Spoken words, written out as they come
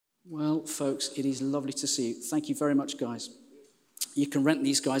Well, folks, it is lovely to see you. Thank you very much, guys. You can rent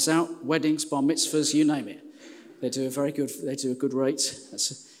these guys out, weddings, bar mitzvahs, you name it. They do a good rate.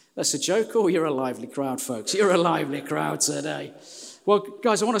 That's a joke, or you're a lively crowd, folks. You're a lively crowd today. Well,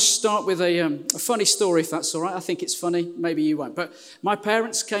 guys, I want to start with a funny story, if that's all right. I think it's funny. Maybe you won't. But my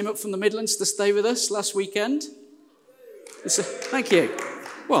parents came up from the Midlands to stay with us last weekend. Thank you.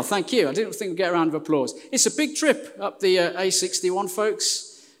 Well, thank you. I didn't think we'd get a round of applause. It's a big trip up the A61, folks,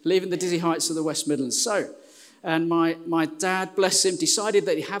 leaving the dizzy heights of the West Midlands. And my dad, bless him, decided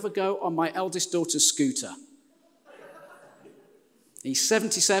that he'd have a go on my eldest daughter's scooter. He's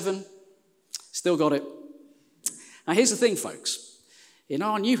 77, still got it. Now, here's the thing, folks. In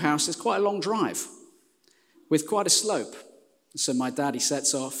our new house, there's quite a long drive with quite a slope. So my dad, he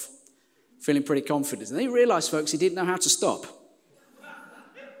sets off, feeling pretty confident. And then he realized, folks, he didn't know how to stop.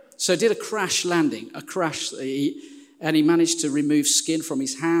 So he did a crash landing, and he managed to remove skin from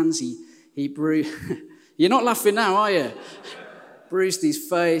his hands. He bruised... You're not laughing now, are you? Bruised his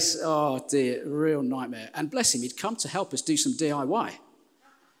face. Oh, dear, real nightmare. And bless him, he'd come to help us do some DIY.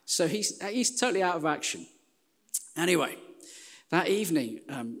 So he's totally out of action. Anyway, that evening,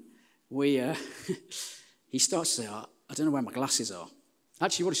 he starts to say, I don't know where my glasses are.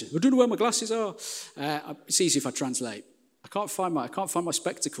 Actually, what he said, I don't know where my glasses are. It's easy if I translate. I can't find my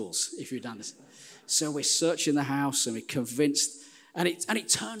spectacles, if you'd done this. So we're searching the house and we're convinced. And it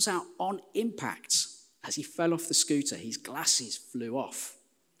turns out on impact, as he fell off the scooter, his glasses flew off.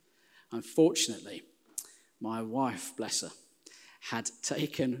 Unfortunately, my wife, bless her, had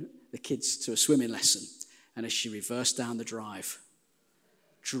taken the kids to a swimming lesson. And as she reversed down the drive,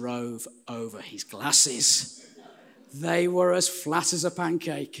 drove over his glasses. They were as flat as a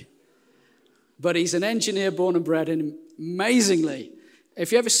pancake. But he's an engineer born and bred, and amazingly,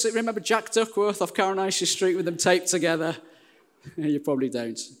 if you ever remember Jack Duckworth off Coronation Street with them taped together, you probably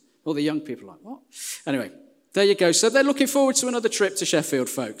don't. All the young people are like, what? Anyway, there you go. So they're looking forward to another trip to Sheffield,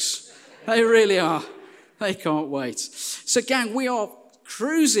 folks. They really are. They can't wait. So, gang, we are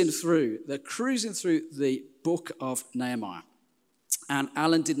cruising through the book of Nehemiah. And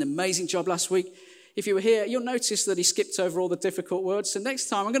Alan did an amazing job last week. If you were here, you'll notice that he skipped over all the difficult words. So next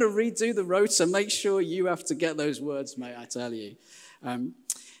time, I'm going to redo the rota. Make sure you have to get those words, mate, I tell you.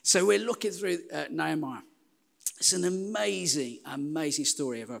 So we're looking through Nehemiah. It's an amazing, amazing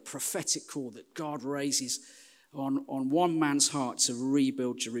story of a prophetic call that God raises on one man's heart to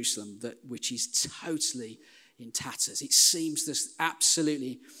rebuild Jerusalem, which is totally in tatters. It seems just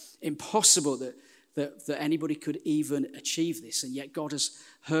absolutely impossible that anybody could even achieve this. And yet God has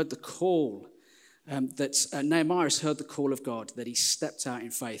heard the call, Nehemiah has heard the call of God, that he stepped out in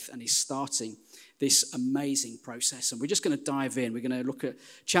faith and he's starting this amazing process. And we're just going to dive in. We're going to look at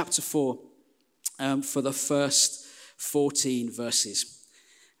chapter 4 for the first 14 verses.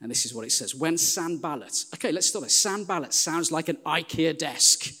 And this is what it says. When Sanballat, okay, let's start there. Sanballat sounds like an IKEA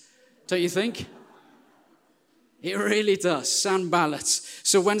desk, don't you think? It really does, Sanballat.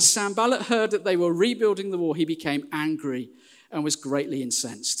 So when Sanballat heard that they were rebuilding the wall, he became angry and was greatly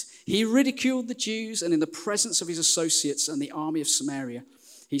incensed. He ridiculed the Jews, and in the presence of his associates and the army of Samaria,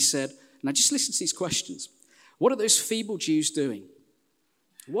 he said, now just listen to these questions. What are those feeble Jews doing?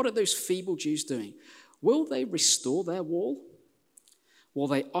 What are those feeble Jews doing? Will they restore their wall? Will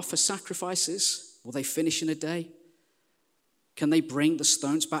they offer sacrifices? Will they finish in a day? Can they bring the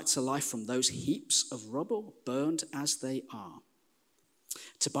stones back to life from those heaps of rubble, burned as they are?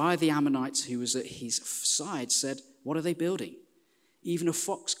 Tobiah the Ammonite, who was at his side, said, what are they building? Even a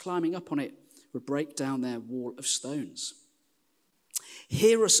fox climbing up on it would break down their wall of stones.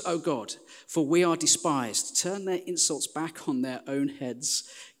 Hear us, O God, for we are despised. Turn their insults back on their own heads.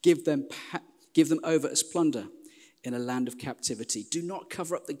 Give them over as plunder in a land of captivity. Do not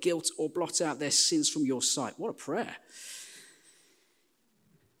cover up the guilt or blot out their sins from your sight. What a prayer.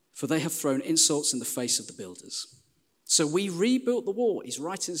 For they have thrown insults in the face of the builders. So we rebuilt the wall. He's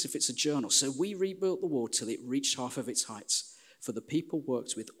writing as if it's a journal. So we rebuilt the wall till it reached half of its heights. For the people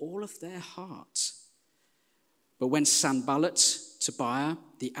worked with all of their heart. But when Sanballat, Tobiah,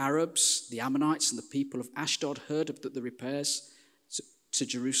 the Arabs, the Ammonites, and the people of Ashdod heard that the repairs to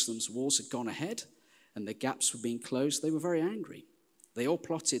Jerusalem's walls had gone ahead and the gaps were being closed, they were very angry. They all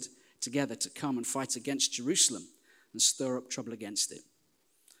plotted together to come and fight against Jerusalem and stir up trouble against it.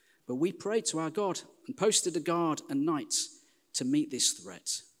 But we prayed to our God and posted a guard and night to meet this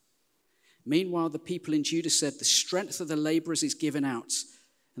threat. Meanwhile, the people in Judah said, the strength of the laborers is given out,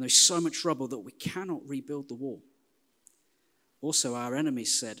 and there's so much rubble that we cannot rebuild the wall. Also, our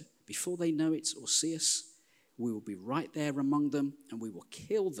enemies said, before they know it or see us, we will be right there among them, and we will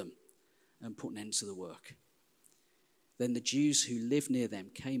kill them and put an end to the work. Then the Jews who lived near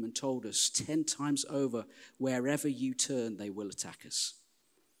them came and told us 10 times over, wherever you turn, they will attack us.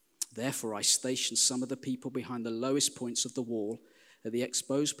 Therefore, I stationed some of the people behind the lowest points of the wall at the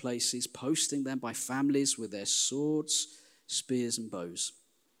exposed places, posting them by families with their swords, spears, and bows.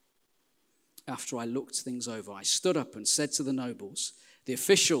 After I looked things over, I stood up and said to the nobles, the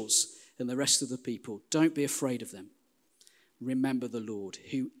officials, and the rest of the people, don't be afraid of them. Remember the Lord,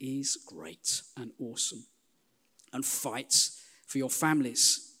 who is great and awesome, and fight for your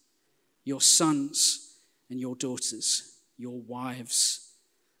families, your sons and your daughters, your wives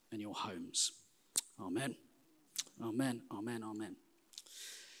and your homes. Amen. Amen. Amen. Amen.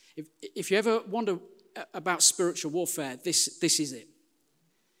 If you ever wonder about spiritual warfare, this is it.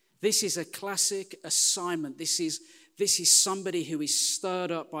 This is a classic assignment. This is somebody who is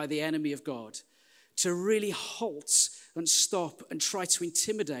stirred up by the enemy of God to really halt and stop and try to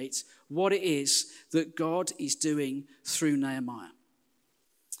intimidate what it is that God is doing through Nehemiah.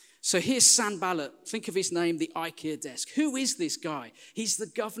 So here's Sanballat. Think of his name, the IKEA desk. Who is this guy? He's the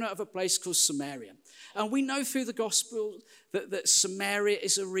governor of a place called Samaria. And we know through the gospel that Samaria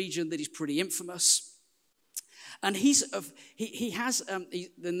is a region that is pretty infamous. And he has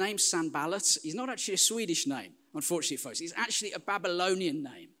the name Sanballat. He's not actually a Swedish name, unfortunately, folks. He's actually a Babylonian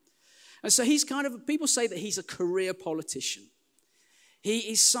name. And so he's people say that he's a career politician. He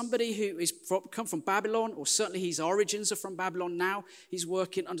is somebody who is come from Babylon, or certainly his origins are from Babylon now. He's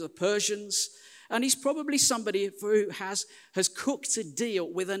working under the Persians. And he's probably somebody who has cooked a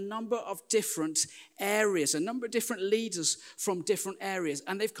deal with a number of different areas, a number of different leaders from different areas.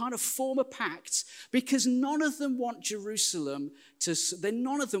 And they've kind of formed a pact because none of them want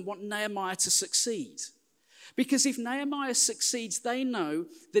none of them want Nehemiah to succeed. Because if Nehemiah succeeds, they know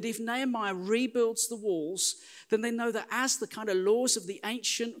that if Nehemiah rebuilds the walls, then they know that as the kind of laws of the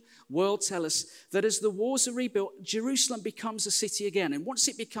ancient world tell us, that as the walls are rebuilt, Jerusalem becomes a city again. And once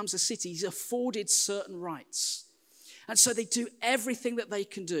it becomes a city, he's afforded certain rights. And so they do everything that they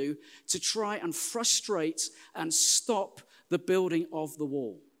can do to try and frustrate and stop the building of the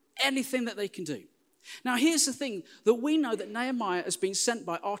wall. Anything that they can do. Now, here's the thing, that we know that Nehemiah has been sent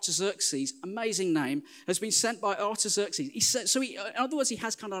by Artaxerxes, amazing name, has been sent by Artaxerxes. In other words, he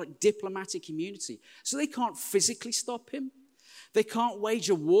has kind of like diplomatic immunity. So they can't physically stop him. They can't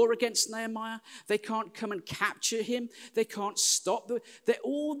wage a war against Nehemiah. They can't come and capture him. They can't stop.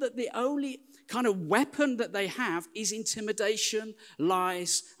 The only kind of weapon that they have is intimidation,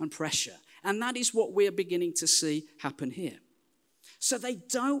 lies, and pressure. And that is what we're beginning to see happen here. So they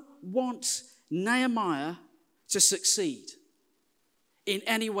don't want Nehemiah to succeed in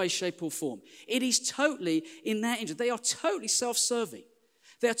any way, shape, or form. It is totally in their interest. They are totally self-serving.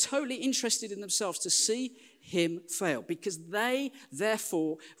 They are totally interested in themselves to see him fail because they,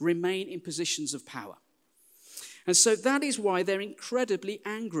 therefore, remain in positions of power. And so that is why they're incredibly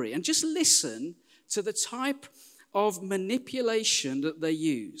angry. And just listen to the type of manipulation that they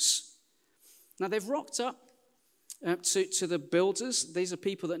use. Now, they've rocked up to the builders. These are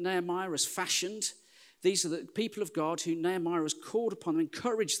people that Nehemiah has fashioned. These are the people of God who Nehemiah has called upon and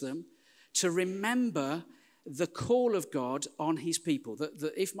encouraged them to remember the call of God on his people.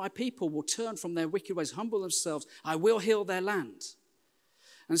 That if my people will turn from their wicked ways, humble themselves, I will heal their land.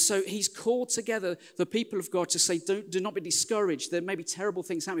 And so he's called together the people of God to say, do not be discouraged. There may be terrible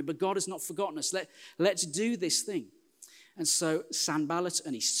things happening, but God has not forgotten us. Let's do this thing. And so Sanballat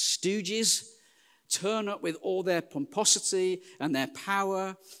and his stooges turn up with all their pomposity and their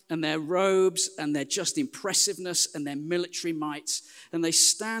power and their robes and their just impressiveness and their military might. And they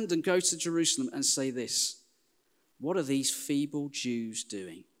stand and go to Jerusalem and say this: what are these feeble Jews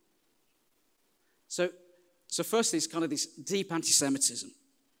doing? So firstly, it's kind of this deep anti-Semitism.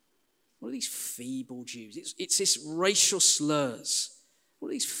 What are these feeble Jews? It's this racial slurs. What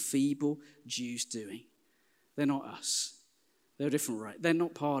are these feeble Jews doing? They're not us. They're different, right? They're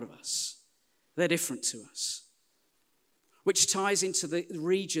not part of us. They're different to us. Which ties into the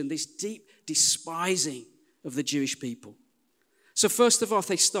region, this deep despising of the Jewish people. So first of all,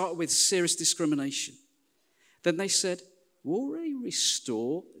 they start with serious discrimination. Then they said, will they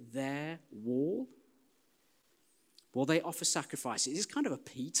restore their wall? Will they offer sacrifices? It's kind of a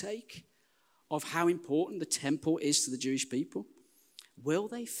p-take of how important the temple is to the Jewish people. Will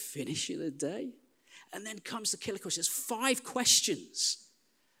they finish it a day? And then comes the killer question. There's 5 questions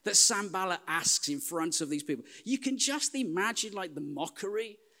that Sanballat asks in front of these people. You can just imagine like the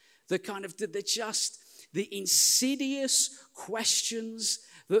mockery, the insidious questions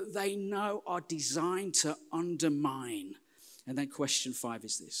that they know are designed to undermine. And then question 5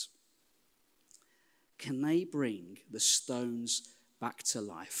 is this: can they bring the stones back to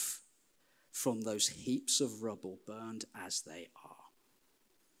life from those heaps of rubble burned as they are.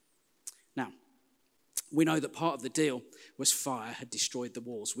 Now, we know that part of the deal was fire had destroyed the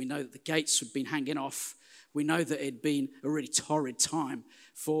walls. We know that the gates had been hanging off. We know that it had been a really torrid time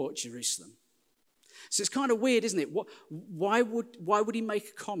for Jerusalem. So it's kind of weird, isn't it? Why would he make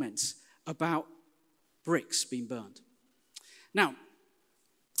a comment about bricks being burned? Now,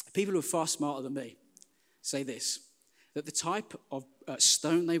 people who are far smarter than me say this, that the type of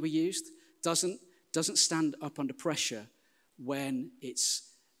stone they were used doesn't stand up under pressure when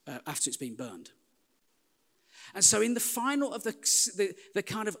it's after it's been burned. And so in the final of the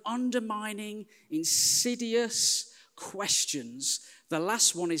kind of undermining, insidious questions, the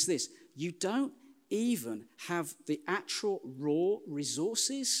last one is this: you don't even have the actual raw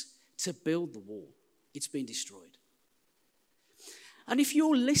resources to build the wall. It's been destroyed. And if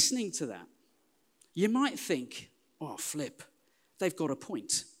you're listening to that, you might think, oh, flip, they've got a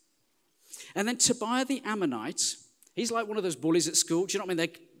point. And then Tobiah the Ammonite, he's like one of those bullies at school. Do you know what I mean?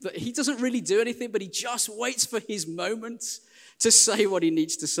 He doesn't really do anything, but he just waits for his moment to say what he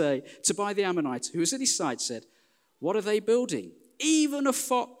needs to say. Tobiah the Ammonite, who was at his side, said, what are they building? Even a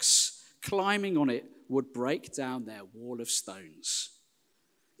fox climbing on it would break down their wall of stones.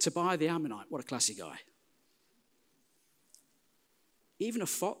 Tobiah the Ammonite, what a classy guy. Even a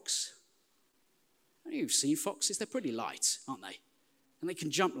fox. You've seen foxes, they're pretty light, aren't they? And they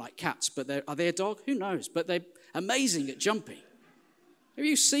can jump like cats, but are they a dog? Who knows? But they're amazing at jumping. Have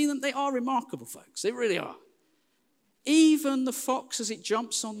you seen them? They are remarkable, folks. They really are. Even the fox, as it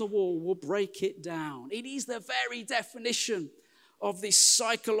jumps on the wall, will break it down. It is the very definition of this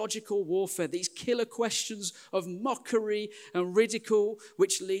psychological warfare, these killer questions of mockery and ridicule,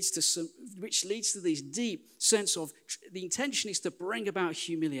 which leads to this deep sense of the intention is to bring about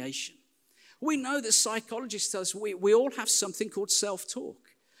humiliation. We know that psychologists tell us we all have something called self-talk.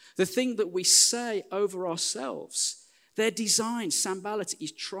 The thing that we say over ourselves. Their design, Sanballat,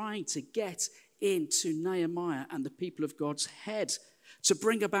 is trying to get into Nehemiah and the people of God's head to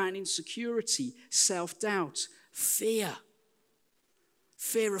bring about an insecurity, self-doubt, fear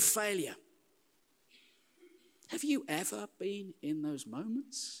of failure. Have you ever been in those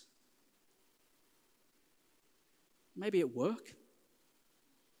moments? Maybe at work.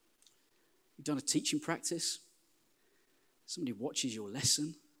 You've done a teaching practice. Somebody watches your lesson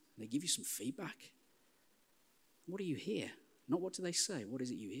and they give you some feedback. What do you hear? Not what do they say, what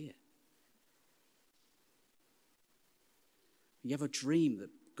is it you hear? You have a dream that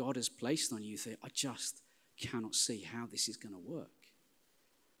God has placed on you. You think, I just cannot see how this is going to work.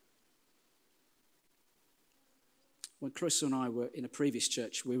 When Clarissa and I were in a previous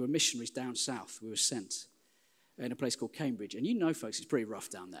church, we were missionaries down south. We were sent in a place called Cambridge. And you know, folks, it's pretty rough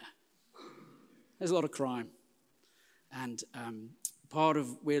down there. There's a lot of crime. And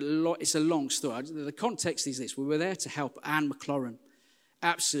it's a long story. The context is this. We were there to help Anne McLaurin,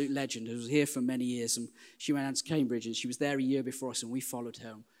 absolute legend, who was here for many years. And she went down to Cambridge, and she was there a year before us, and we followed her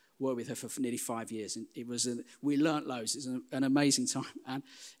and worked with her for nearly 5 years. And we learnt loads. It was an amazing time. And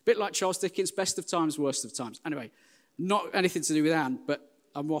a bit like Charles Dickens, best of times, worst of times. Anyway, not anything to do with Anne, but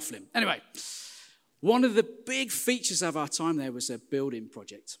I'm waffling. Anyway, one of the big features of our time there was a building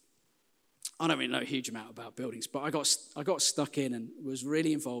project. I don't really know a huge amount about buildings, but I got stuck in and was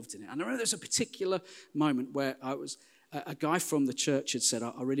really involved in it. And I remember there was a particular moment where a guy from the church had said,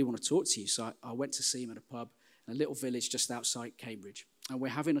 I really want to talk to you. So I went to see him at a pub in a little village just outside Cambridge. And we're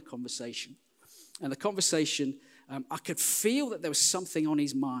having a conversation. And the conversation, I could feel that there was something on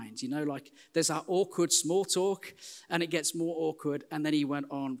his mind. You know, like there's that awkward small talk, and it gets more awkward. And then he went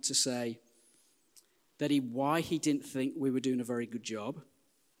on to say that why he didn't think we were doing a very good job,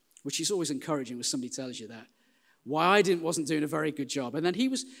 which is always encouraging when somebody tells you that. Why I wasn't doing a very good job. And then he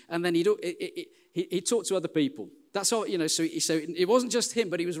talked to other people. That's all, you know, so it wasn't just him,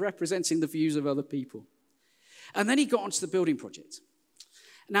 but he was representing the views of other people. And then he got onto the building project.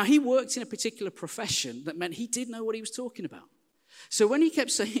 Now, he worked in a particular profession that meant he did know what he was talking about. So when he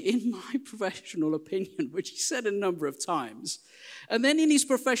kept saying, in my professional opinion, which he said a number of times, and then in his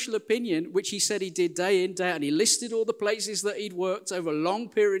professional opinion, which he said he did day in, day out, and he listed all the places that he'd worked over long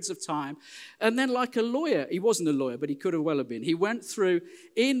periods of time, and then like a lawyer, he wasn't a lawyer, but he could have well have been, he went through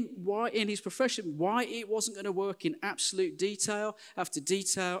in his profession why it wasn't going to work in absolute detail after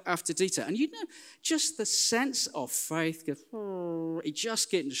detail after detail. And you know, just the sense of faith, it just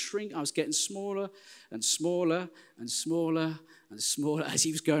getting to shrink. I was getting smaller and smaller and smaller and smaller as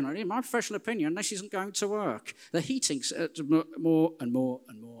he was going on. In my professional opinion, this isn't going to work. The heating's more and more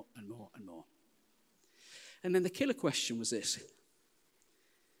and more and more and more. And then the killer question was this.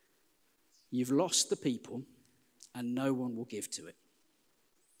 You've lost the people and no one will give to it.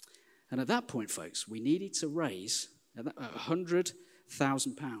 And at that point, folks, we needed to raise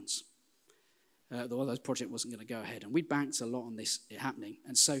 £100,000. Otherwise, the project wasn't going to go ahead. And we banked a lot on this happening.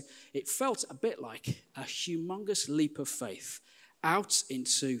 And so it felt a bit like a humongous leap of faith out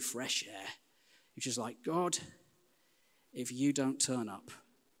into fresh air. It's just like, God, if you don't turn up,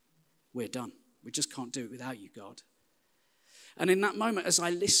 we're done. We just can't do it without you, God. And in that moment, as I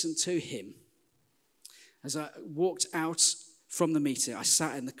listened to him, as I walked out from the meeting, I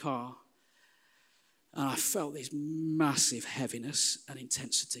sat in the car and I felt this massive heaviness and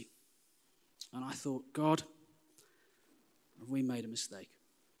intensity. And I thought, God, have we made a mistake?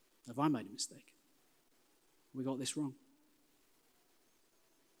 Have I made a mistake? Have we got this wrong?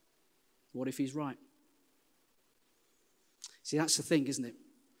 What if he's right? See, that's the thing, isn't it?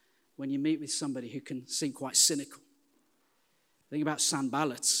 When you meet with somebody who can seem quite cynical. The thing about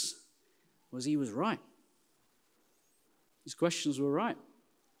Sanballat was he was right. His questions were right.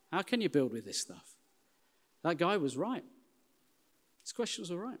 How can you build with this stuff? That guy was right. His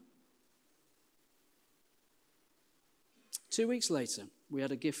questions were right. 2 weeks later, we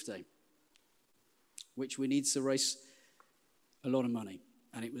had a gift day, which we needed to raise a lot of money.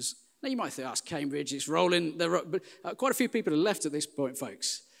 And it was, now you might think, that's Cambridge, it's rolling. But quite a few people had left at this point,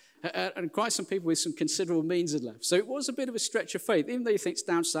 folks. And quite some people with some considerable means had left. So it was a bit of a stretch of faith, even though you think it's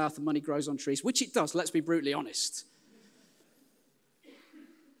down south and money grows on trees, which it does, let's be brutally honest.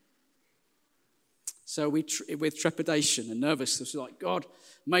 So with trepidation and nervousness, like, God,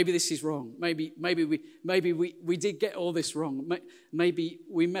 maybe this is wrong. Maybe we did get all this wrong. Maybe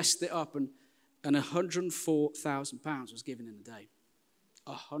we messed it up. And £104,000 was given in a day.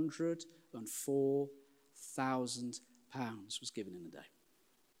 £104,000 was given in a day.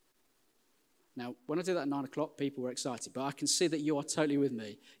 Now, when I did that at 9 o'clock, people were excited. But I can see that you are totally with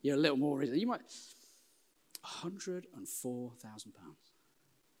me. You're a little more. You might. £104,000. It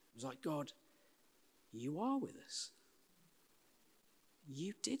was like, God, you are with us.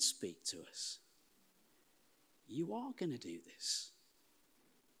 You did speak to us. You are going to do this.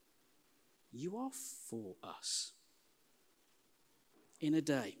 You are for us. In a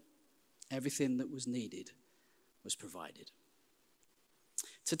day, everything that was needed was provided.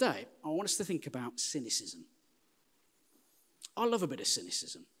 Today, I want us to think about cynicism. I love a bit of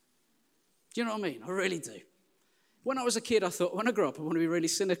cynicism. Do you know what I mean? I really do. When I was a kid, I thought, when I grow up, I want to be really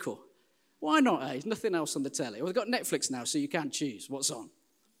cynical. Why not, eh? There's nothing else on the telly. Well, we've got Netflix now, so you can choose what's on.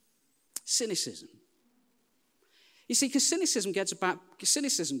 Cynicism. You see, because cynicism gets a bad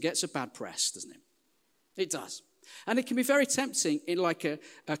press, doesn't it? It does. And it can be very tempting in like a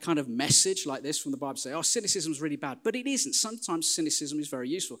kind of message like this from the Bible, say, oh, cynicism is really bad. But it isn't. Sometimes cynicism is very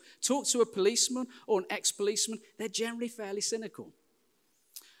useful. Talk to a policeman or an ex-policeman, they're generally fairly cynical.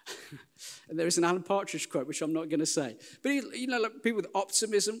 And there is an Alan Partridge quote, which I'm not going to say. But, you know, like people with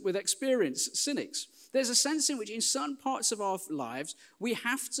optimism, with experience, cynics. There's a sense in which in certain parts of our lives, we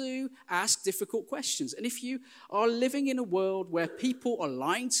have to ask difficult questions. And if you are living in a world where people are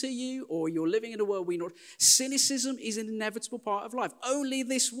lying to you, or you're living in a world where you're not, cynicism is an inevitable part of life. Only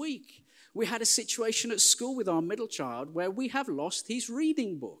this week, we had a situation at school with our middle child where we have lost his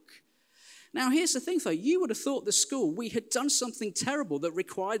reading book. Now, here's the thing, though. You would have thought the school, we had done something terrible that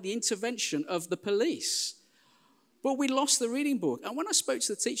required the intervention of the police. But we lost the reading book. And when I spoke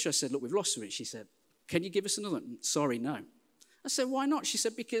to the teacher, I said, look, we've lost it. She said, can you give us another one? Sorry, no. I said, why not? She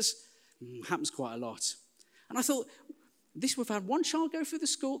said, because it happens quite a lot. And I thought, we've had one child go through the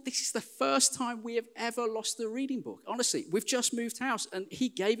school. This is the first time we have ever lost the reading book. Honestly, we've just moved house, and he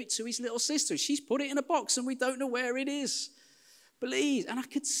gave it to his little sister. She's put it in a box, and we don't know where it is. Please. And I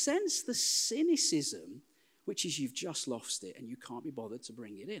could sense the cynicism, which is you've just lost it, and you can't be bothered to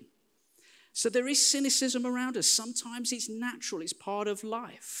bring it in. So there is cynicism around us. Sometimes it's natural. It's part of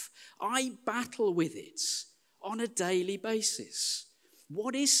life. I battle with it on a daily basis.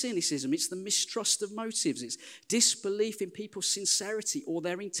 What is cynicism? It's the mistrust of motives. It's disbelief in people's sincerity or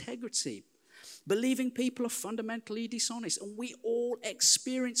their integrity. Believing people are fundamentally dishonest. And we all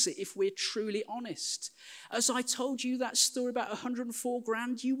experience it if we're truly honest. As I told you that story about 104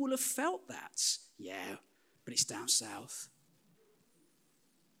 grand, you will have felt that. Yeah, but it's down south.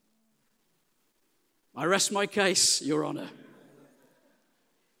 I rest my case, Your Honor.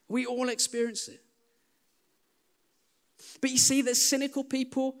 We all experience it. But you see that cynical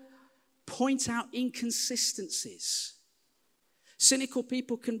people point out inconsistencies. Cynical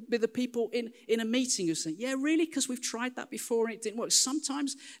people can be the people in a meeting who say, yeah, really, because we've tried that before and it didn't work.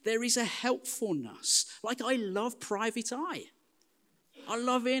 Sometimes there is a helpfulness. Like I love Private Eye. I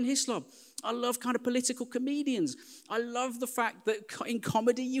love Ian Hislop. I love kind of political comedians. I love the fact that in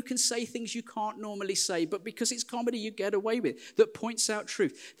comedy you can say things you can't normally say, but because it's comedy you get away with, that points out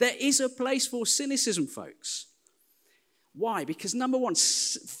truth. There is a place for cynicism, folks. Why? Because number one,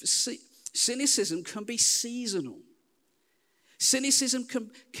 cynicism can be seasonal. Cynicism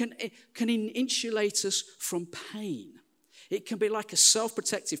can insulate us from pain. It can be like a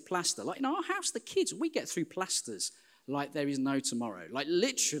self-protective plaster. Like in our house, the kids, we get through plasters like there is no tomorrow. Like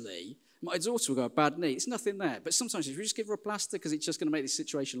literally, my daughter will go, bad knee, it's nothing there. But sometimes if you just give her a plaster, because it's just going to make the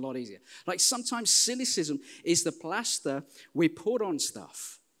situation a lot easier. Like sometimes cynicism is the plaster we put on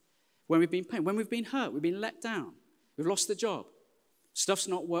stuff when we've been pain, when we've been hurt, we've been let down, we've lost the job, stuff's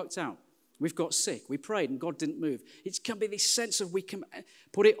not worked out. We've got sick. We prayed and God didn't move. It can be this sense of we can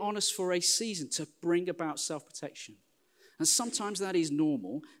put it on us for a season to bring about self-protection. And sometimes that is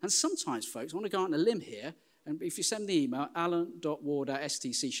normal. And sometimes, folks, I want to go out on a limb here. And if you send the email,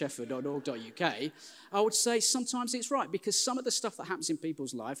 alan.ward@stcsheffield.org.uk, I would say sometimes it's right. Because some of the stuff that happens in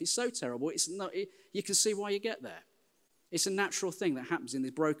people's life is so terrible, you can see why you get there. It's a natural thing that happens in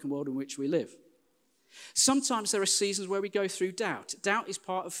this broken world in which we live. Sometimes there are seasons where we go through doubt. Doubt is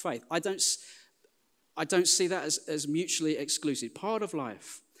part of faith. I don't see that as mutually exclusive. Part of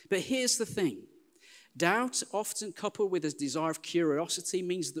life. But here's the thing. Doubt, often coupled with a desire of curiosity,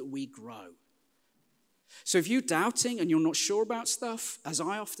 means that we grow. So if you're doubting and you're not sure about stuff, as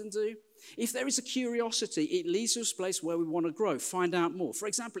I often do, if there is a curiosity, it leads to a place where we want to grow, find out more. For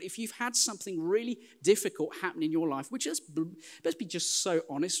example, if you've had something really difficult happen in your life, which let's be just so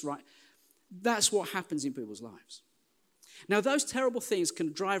honest, right? That's what happens in people's lives. Now, those terrible things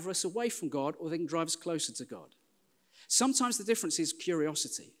can drive us away from God or they can drive us closer to God. Sometimes the difference is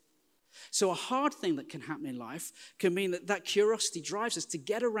curiosity. So a hard thing that can happen in life can mean that curiosity drives us to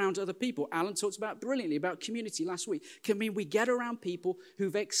get around other people. Alan talked brilliantly about community last week. Can mean we get around people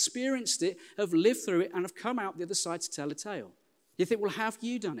who've experienced it, have lived through it, and have come out the other side to tell a tale. You think, well, have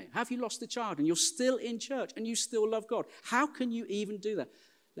you done it? Have you lost a child and you're still in church and you still love God? How can you even do that?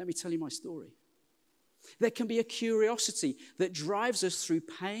 Let me tell you my story. There can be a curiosity that drives us through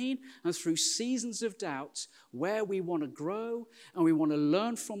pain and through seasons of doubt where we want to grow and we want to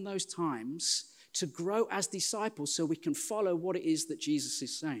learn from those times to grow as disciples so we can follow what it is that Jesus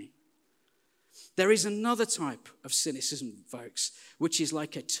is saying. There is another type of cynicism, folks, which is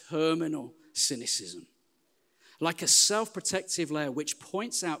like a terminal cynicism, like a self-protective layer which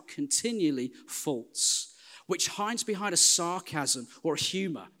points out continually faults, which hides behind a sarcasm or a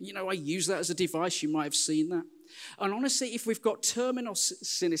humor. You know, I use that as a device. You might have seen that. And honestly, if we've got terminal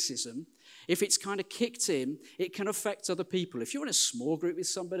cynicism, if it's kind of kicked in, it can affect other people. If you're in a small group with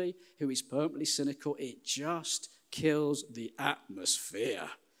somebody who is permanently cynical, it just kills the atmosphere.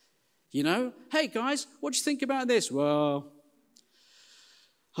 You know, hey guys, what do you think about this? Well,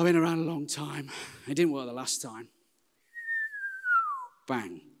 I've been around a long time. It didn't work the last time.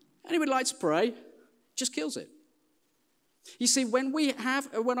 Bang. Anybody like to pray? Just kills it. You see, when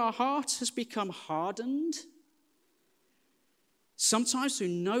our heart has become hardened, sometimes through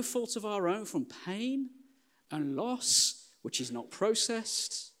no fault of our own, from pain and loss, which is not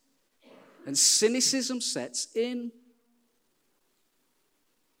processed, and cynicism sets in,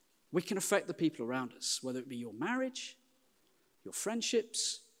 we can affect the people around us, whether it be your marriage, your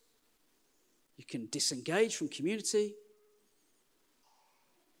friendships. You can disengage from community.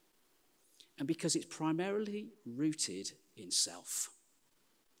 And because it's primarily rooted in self.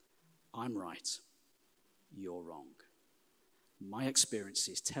 I'm right. You're wrong. My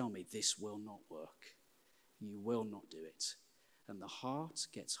experiences tell me this will not work. You will not do it. And the heart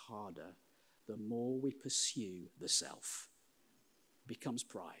gets harder the more we pursue the self. It becomes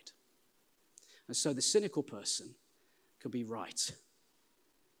pride. And so the cynical person can be right.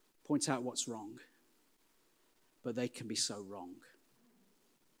 Point out what's wrong. But they can be so wrong.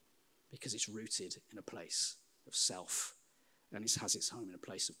 Because it's rooted in a place of self and it has its home in a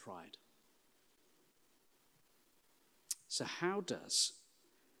place of pride. So how does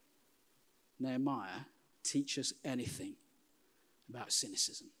Nehemiah teach us anything about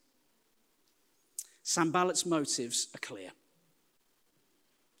cynicism? Sanballat's motives are clear.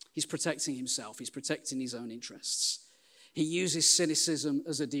 He's protecting himself. He's protecting his own interests. He uses cynicism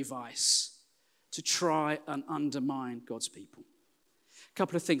as a device to try and undermine God's people. A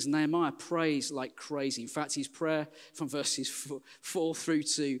couple of things. Nehemiah prays like crazy. In fact, his prayer from verses 4 through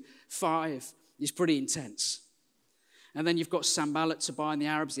to 5 is pretty intense. And then you've got Sanballat, Tobiah, and the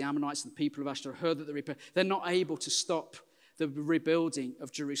Arabs, the Ammonites, and the people of Ashdod heard that they're not able to stop the rebuilding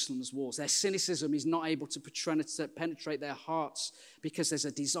of Jerusalem's walls. Their cynicism is not able to penetrate their hearts because there's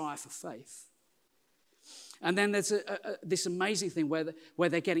a desire for faith. And then there's this amazing thing where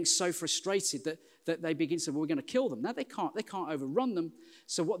they're getting so frustrated that they begin to say, well, we're going to kill them. Now, they can't overrun them.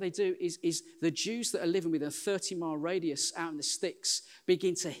 So what they do is the Jews that are living within a 30-mile radius out in the sticks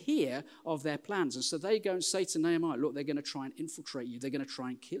begin to hear of their plans. And so they go and say to Nehemiah, look, they're going to try and infiltrate you. They're going to try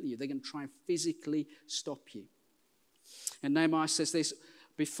and kill you. They're going to try and physically stop you. And Nehemiah says this,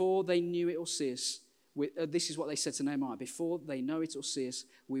 before they knew it or see us, this is what they said to Nehemiah, before they know it or see us,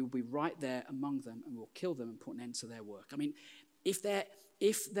 we will be right there among them and we'll kill them and put an end to their work. I mean, if their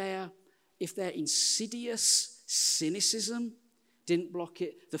insidious cynicism didn't block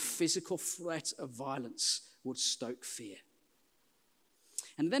it, the physical threat of violence would stoke fear.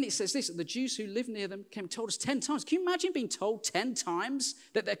 And then it says this, the Jews who lived near them came and told us 10 times. Can you imagine being told 10 times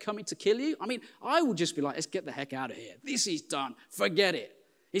that they're coming to kill you? I mean, I would just be like, let's get the heck out of here. This is done. Forget it.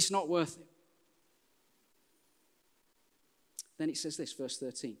 It's not worth it. Then it says this, verse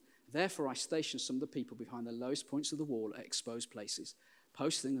 13. Therefore I stationed some of the people behind the lowest points of the wall at exposed places,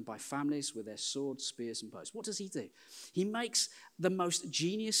 posting them by families with their swords, spears, and bows. What does he do? He makes the most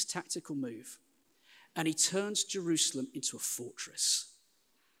genius tactical move, and he turns Jerusalem into a fortress.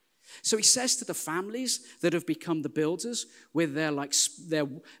 So he says to the families that have become the builders, with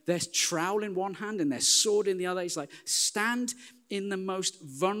their trowel in one hand and their sword in the other, he's like, stand in the most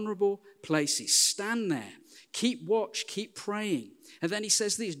vulnerable places. Stand there. Keep watch, keep praying. And then he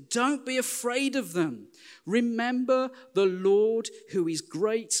says this, don't be afraid of them. Remember the Lord who is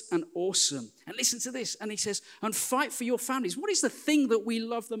great and awesome. And listen to this. And he says, and fight for your families. What is the thing that we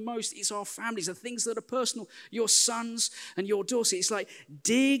love the most? It's our families, the things that are personal, your sons and your daughters. It's like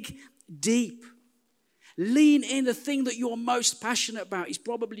dig deep. Lean in. The thing that you're most passionate about is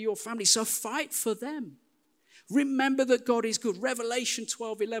probably your family. So fight for them. Remember that God is good. Revelation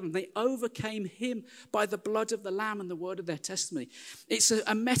 12:11. They overcame him by the blood of the Lamb and the word of their testimony. It's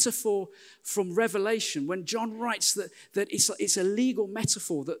a metaphor from Revelation when John writes that it's a legal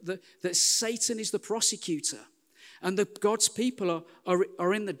metaphor, that Satan is the prosecutor and that God's people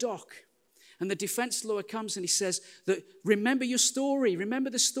are in the dock. And the defense lawyer comes and he says that remember your story. Remember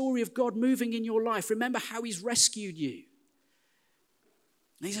the story of God moving in your life. Remember how he's rescued you.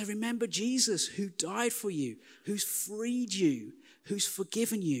 And he said, remember Jesus who died for you, who's freed you, who's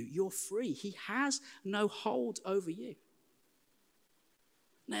forgiven you. You're free. He has no hold over you.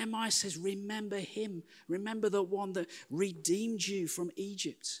 Nehemiah says, remember him. Remember the one that redeemed you from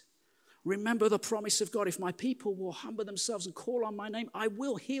Egypt. Remember the promise of God. If my people will humble themselves and call on my name, I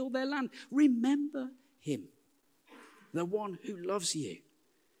will heal their land. Remember him, the one who loves you.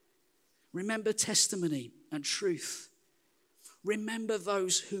 Remember testimony and truth. Remember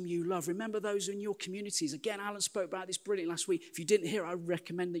those whom you love. Remember those in your communities. Again, Alan spoke about this brilliantly last week. If you didn't hear it, I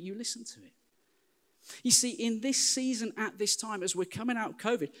recommend that you listen to it. You see, in this season, at this time, as we're coming out of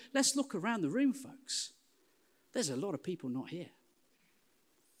COVID, let's look around the room, folks. There's a lot of people not here.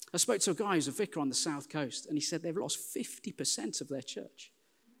 I spoke to a guy who's a vicar on the South Coast, and he said they've lost 50% of their church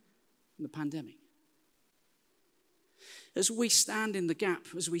in the pandemic. As we stand in the gap,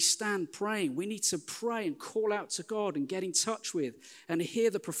 as we stand praying, we need to pray and call out to God and get in touch with and hear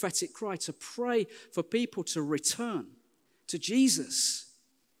the prophetic cry to pray for people to return to Jesus.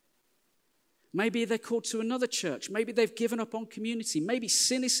 Maybe they're called to another church. Maybe they've given up on community. Maybe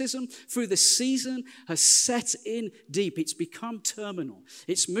cynicism through the season has set in deep. It's become terminal.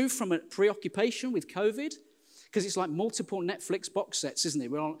 It's moved from a preoccupation with COVID, because it's like multiple Netflix box sets, isn't it?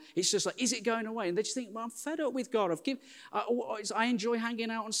 It's just like, is it going away? And they just think, well, I'm fed up with God. I enjoy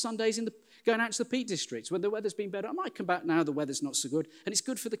hanging out on Sundays, going out to the Peak District when the weather's been better. I might come back now the weather's not so good. And it's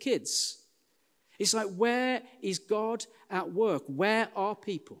good for the kids. It's like, where is God at work? Where are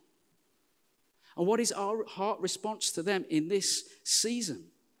people? And what is our heart response to them in this season?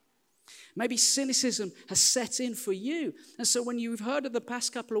 Maybe cynicism has set in for you. And so when you've heard of the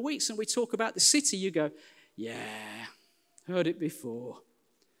past couple of weeks and we talk about the city, you go, yeah, heard it before.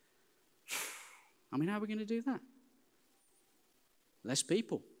 I mean, how are we going to do that? Less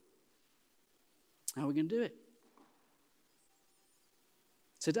people. How are we going to do it?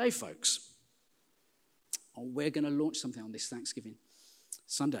 Today, folks, we're going to launch something on this Thanksgiving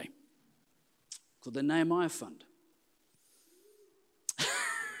Sunday called the Nehemiah Fund.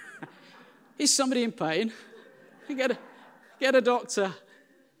 Is somebody in pain? Get a doctor.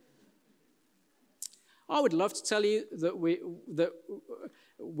 I would love to tell you that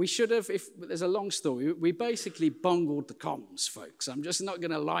we should have, if there's a long story, we basically bungled the comms, folks. I'm just not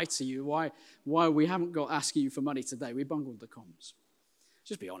going to lie to you why we haven't got asking you for money today. We bungled the comms.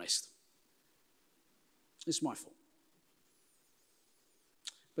 Just be honest. It's my fault.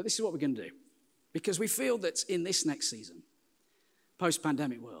 But this is what we're going to do. Because we feel that in this next season,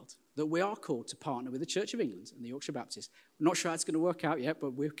 post-pandemic world, that we are called to partner with the Church of England and the Yorkshire Baptist. We're not sure how it's going to work out yet,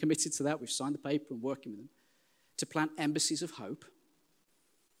 but we're committed to that. We've signed the paper and working with them to plant embassies of hope,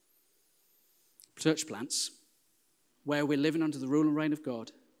 church plants, where we're living under the rule and reign of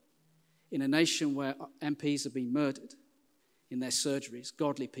God in a nation where MPs have been murdered in their surgeries,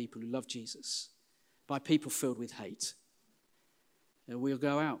 godly people who love Jesus, by people filled with hate. And we'll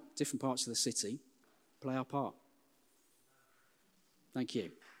go out, different parts of the city, play our part. Thank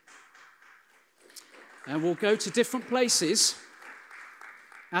you. And we'll go to different places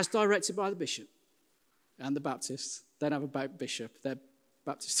as directed by the bishop and the Baptists. They don't have a bishop, they're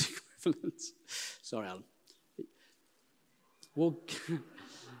Baptist equivalents. Sorry, Alan.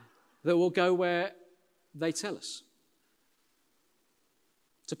 That will go where they tell us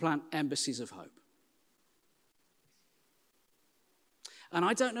to plant embassies of hope. And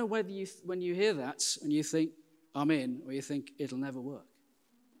I don't know whether when you hear that and you think, I'm in, or you think it'll never work.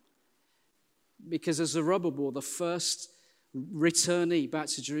 Because as Zerubbabel, the first returnee back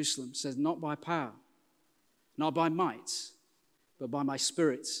to Jerusalem, says, not by power, not by might, but by my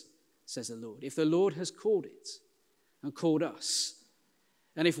Spirit, says the Lord. If the Lord has called it and called us,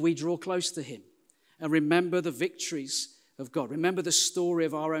 and if we draw close to him and remember the victories of God, remember the story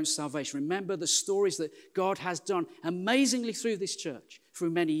of our own salvation, remember the stories that God has done amazingly through this church through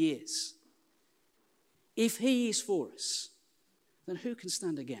many years. If he is for us, then who can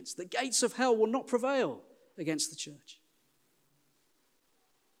stand against? The gates of hell will not prevail against the church.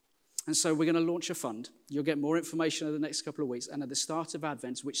 And so we're going to launch a fund. You'll get more information over the next couple of weeks. And at the start of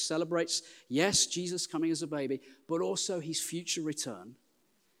Advent, which celebrates, yes, Jesus coming as a baby, but also his future return,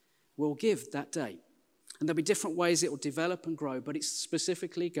 we'll give that day. And there'll be different ways it will develop and grow, but it's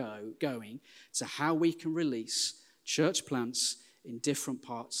specifically going to how we can release church plants in different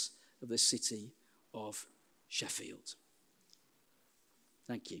parts of the city of Sheffield.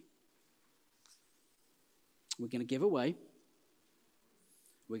 Thank you. We're going to give away.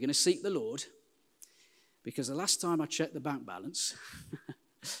 We're going to seek the Lord, because the last time I checked the bank balance,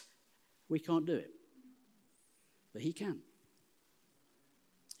 we can't do it. But he can.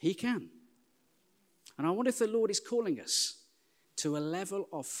 He can. And I wonder if the Lord is calling us to a level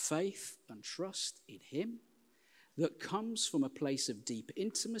of faith and trust in him that comes from a place of deep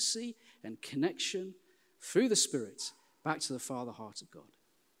intimacy and connection through the Spirit back to the Father heart of God.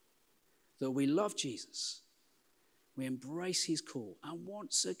 That we love Jesus. We embrace his call. And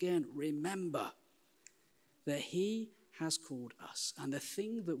once again, remember that he has called us. And the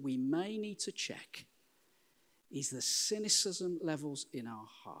thing that we may need to check is the cynicism levels in our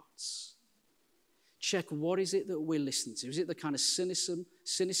hearts. Check what is it that we're listening to. Is it the kind of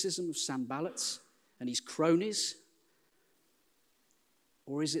cynicism of Sanballat and his cronies?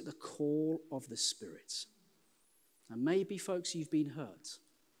 Or is it the call of the Spirit? And maybe, folks, you've been hurt.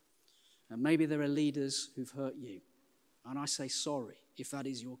 And maybe there are leaders who've hurt you. And I say sorry if that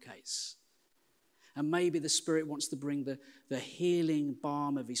is your case. And maybe the Spirit wants to bring the healing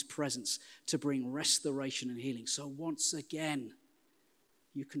balm of his presence to bring restoration and healing. So once again,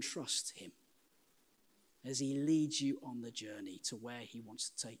 you can trust him as he leads you on the journey to where he wants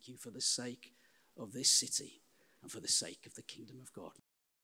to take you for the sake of this city and for the sake of the kingdom of God.